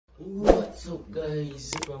What's up,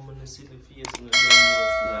 guys? If I'm gonna see the face on the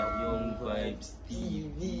like Young Vibes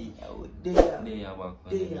TV out there. They are back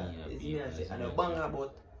on there. the media. And a banger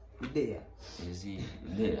about we there. You see,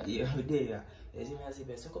 there. Yeah, we there. You see me as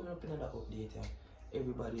so coming up in another update.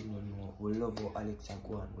 Everybody know we love how Alexa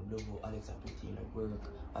go on. We love how Alexa put in the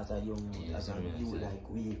work as a young yes, as a youth like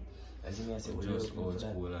we. As you may say, we just love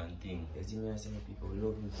him for that. and thing. As you may say, people we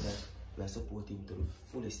love him for that. We are supporting to the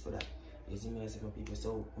fullest for that. As you may say, people,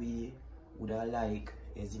 so we would have like,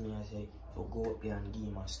 as you may say, for go up there and give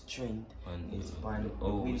him a strength. Is pan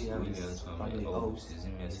Williams family house.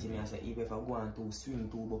 As you may say, even if I go and to swing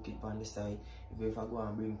 2 bucket on the side, even if I go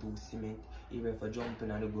and bring 2 cement, even if I jump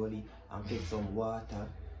in on the gully and get some water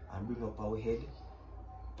and bring up our head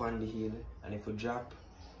on the hill, and if we drop,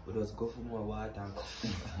 we just go for more water and come.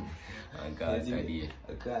 I got it idea.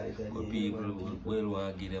 But people will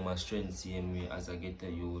want to give them a strength same way as I get to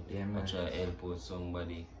you. Yeah, I try to help out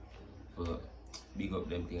somebody for big up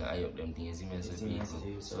them thing, eye up them things, as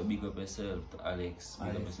people. So big up yourself to Alex,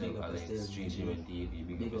 big up yourself Alex, Street TV,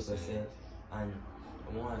 big up yourself. And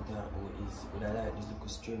what I want to talk about is would I like this little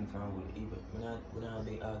strength and would even we're not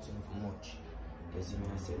be asking for much. As you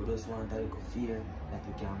may say, we just want a little fear that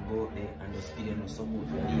we can go out there and just give them support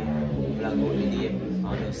for the day, flag out the day,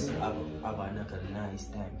 and just have a nice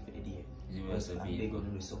time for the day. Just a big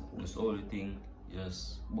on the support. That's all the thing,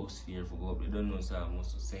 just bust fear for go up. They don't know so I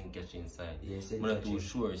must send catch inside. Yes, I'm not too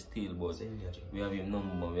sure still, but we have his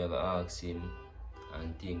number, we have to ask him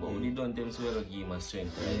and think. But we don't tell him so we have to give him a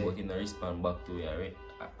strength, but he don't respond back to you, right?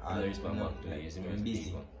 He don't respond back to you, you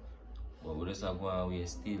busy. But we just have to go away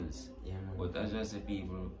stills. Yeah, but as I say,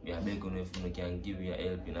 people, we are begging if we can give you a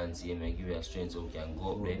helping and see him and give you a strength so we can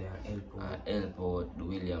go up there and help out the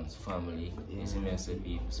Williams family. You see me, I say,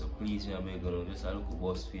 people. So please, we are begging just a look at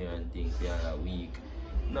bus fare and things for a week.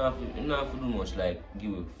 Not to do much like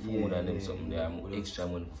give you food and them something there, extra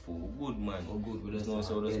money for food. Good man. Good. Just know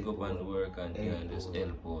so just go up and work and just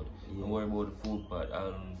help out. Don't worry about the food part, I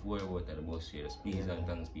don't worry about the bus fare. Please and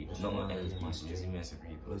thanks people. No one else people. You see me as a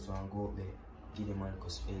people. Just want to go up there, give them man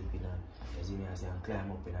cause helping and as you may say and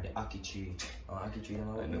climb up in the ackee tree.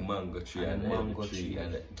 And the mango tree and the mango tree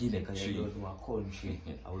and the guinea tree. I love my country.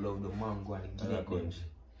 I love the mango and the guinea country.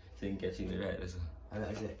 So you catching the right lesson. And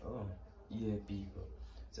I said, oh, yeah people.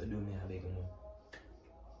 So do me a beg you know.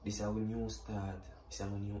 This is our new start, this is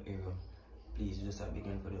our new era. Please just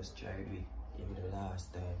begin for us try it with even the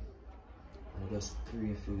last time. And I just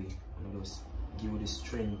pray for you. And I just give you the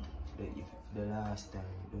strength for the last time.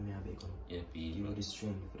 Do me a beg you know. Yeah, people. Give you the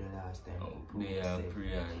strength for the last time.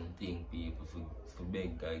 Pray and think people for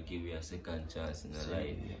beg God give you a second chance in the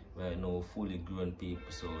life. Right now fully grown people,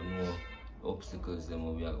 so no obstacles them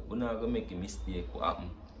we're not gonna make a mistake what happen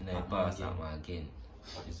in the past again.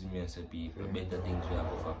 You see me as a people, better things we have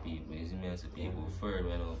for people. You see me as a people, firm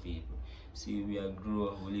and all people. See, we are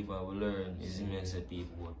grow, we live and we learn. You see me as a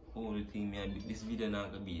people. But only thing this video not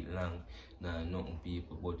gonna be long, nah, nothing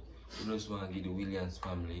people. But we just want to give the Williams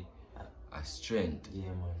family a strength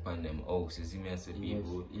on them house. You see me as a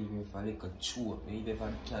people. Even if I look at choke, even if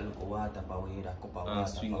I can't look at water power, a cup of water. And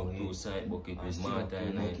swing up to side bucket with Martha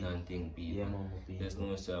and thing people. There's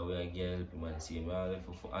no say we are getting help him and see him. We are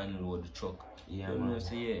for unload the truck. Don't know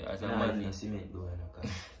say as a man. You see,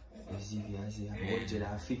 I say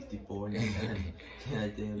 150 pounds.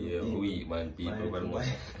 Yeah, we man people.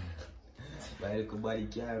 My little body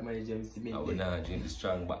can't manage them cement. I will not drink the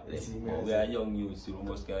strong back then. But we are young youths, so we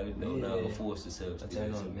must get it down and force ourselves. I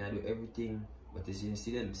do everything, but as you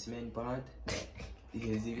see them cement part,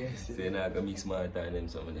 you so you're not going to mix my time and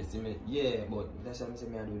some of the cement. Yeah, but that's what I'm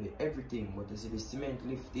saying. I do everything, but you see the cement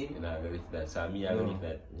lifting. You're not going to lift that, so me I going to lift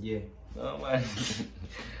that. Yeah. No man.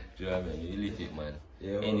 Do you know what I mean? You lift it, man.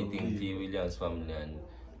 Yeah, anything for Williams family and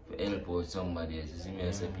help out somebody else, you see me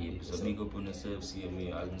as a people. So big up on yourself, see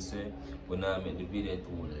me as I say, when I make the video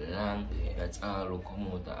too long, that's all who come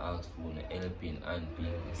out to ask for helping and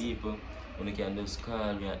people. When you can just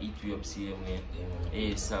call me and hit you up same way.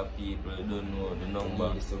 ASAP people don't know the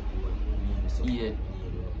number.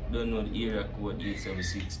 Don't know the area code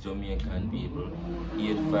 876 Jamaican people.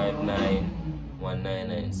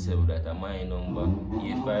 859-1997, that's my number.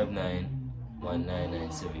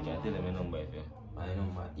 859-1997. You can tell them my number if you. My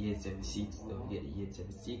number 876, don't forget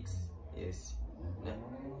 876, yes,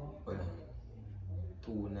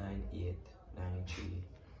 298-9369,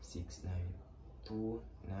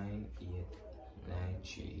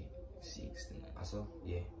 298-9369, so,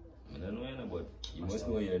 yeah. I don't know your but you must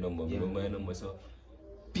know your number, you know my number, so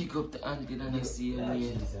pick up the auntie and I see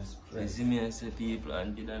me. You see me and say people,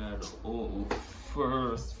 auntie and I oh,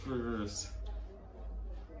 first.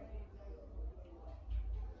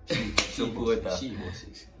 supporter.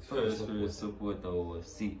 First supporter was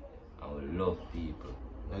see and love people.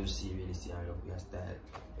 Now you see, really see, I love your style.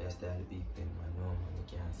 Your style big thing, man. No, man, you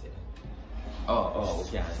can't say that. Oh,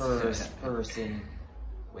 okay. First person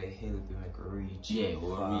will help you make a reach. Yeah,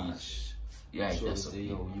 will reach. Yeah, so that's say,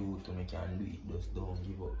 yo, you to make can do it, just don't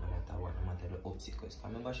give up no matter what, no matter the obstacles. I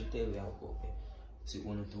remember she tell you how to go. See,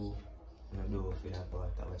 uno to do for that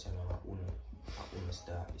part, I watch uno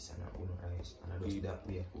start this and uno rise. And I just that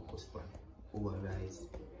way focus on who rise.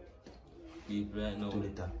 People right now, to the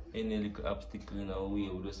top. Any little obstacle in our way,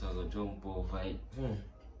 we just have to jump over it.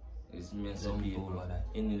 It's me and some people.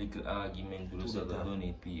 Any little argument, we just have to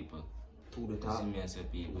donate people. To the top. Me and some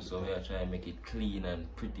people. So we are trying to make it clean and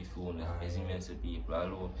pretty for us. As me and some people.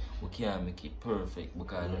 Although we can't make it perfect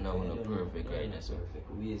because we're not perfect right now. So.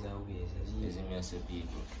 Ways and ways. As me and some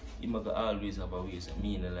people. Him always have a ways and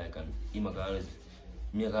me not like him. Him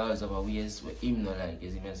always have a ways where him not like.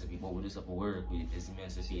 As me and some people. But we just have to work with it. As me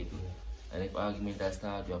and some people. And if argument that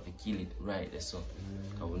start, we have to kill it right there, so.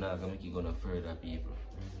 Because we're not going to make it go further, people.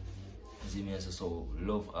 See me, so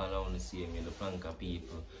love all I want to see me, the Planka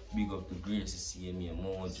people. Big up the Grace to see me,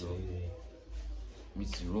 Mojo.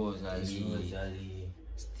 Miss Rosalie.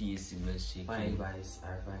 Stacy, bless you. Fine boys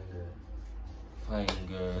are fine girl. Fine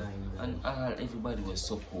girl. And all, everybody was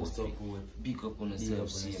support. Big up on yourself,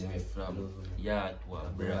 see me from Yard to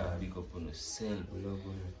Abra. Big up on yourself.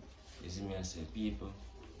 You see me, I say, people.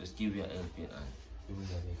 Just give your helping hand.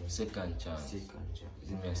 Second chance.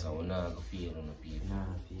 You me say we not go feel on the people.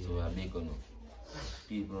 So we are big on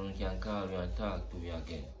people can call me and talk to me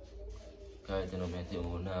again. Because you know me tell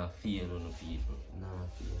we not feel on the people. Nah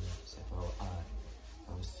feel except for our heart,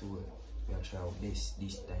 our soul. We are trying our best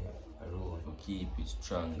this time alone. To keep it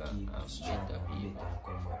stronger and better people.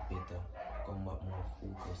 Come back more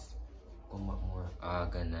focused. Come back more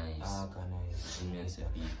organized. You me say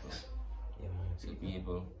people. So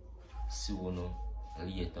people, soon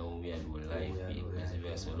later we are doing live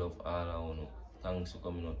people. So love all of you. Thanks for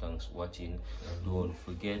coming out, thanks for watching. Don't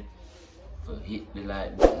forget to hit the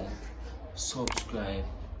like button, subscribe,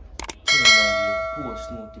 turn on your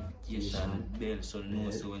post notification bell so you know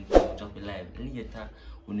so when you drop a live later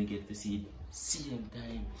when you get to see it same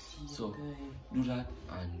time. So do that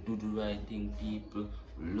and do the right thing, people.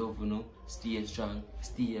 Love you know, stay strong,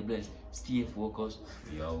 stay blessed, stay focused.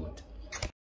 We out.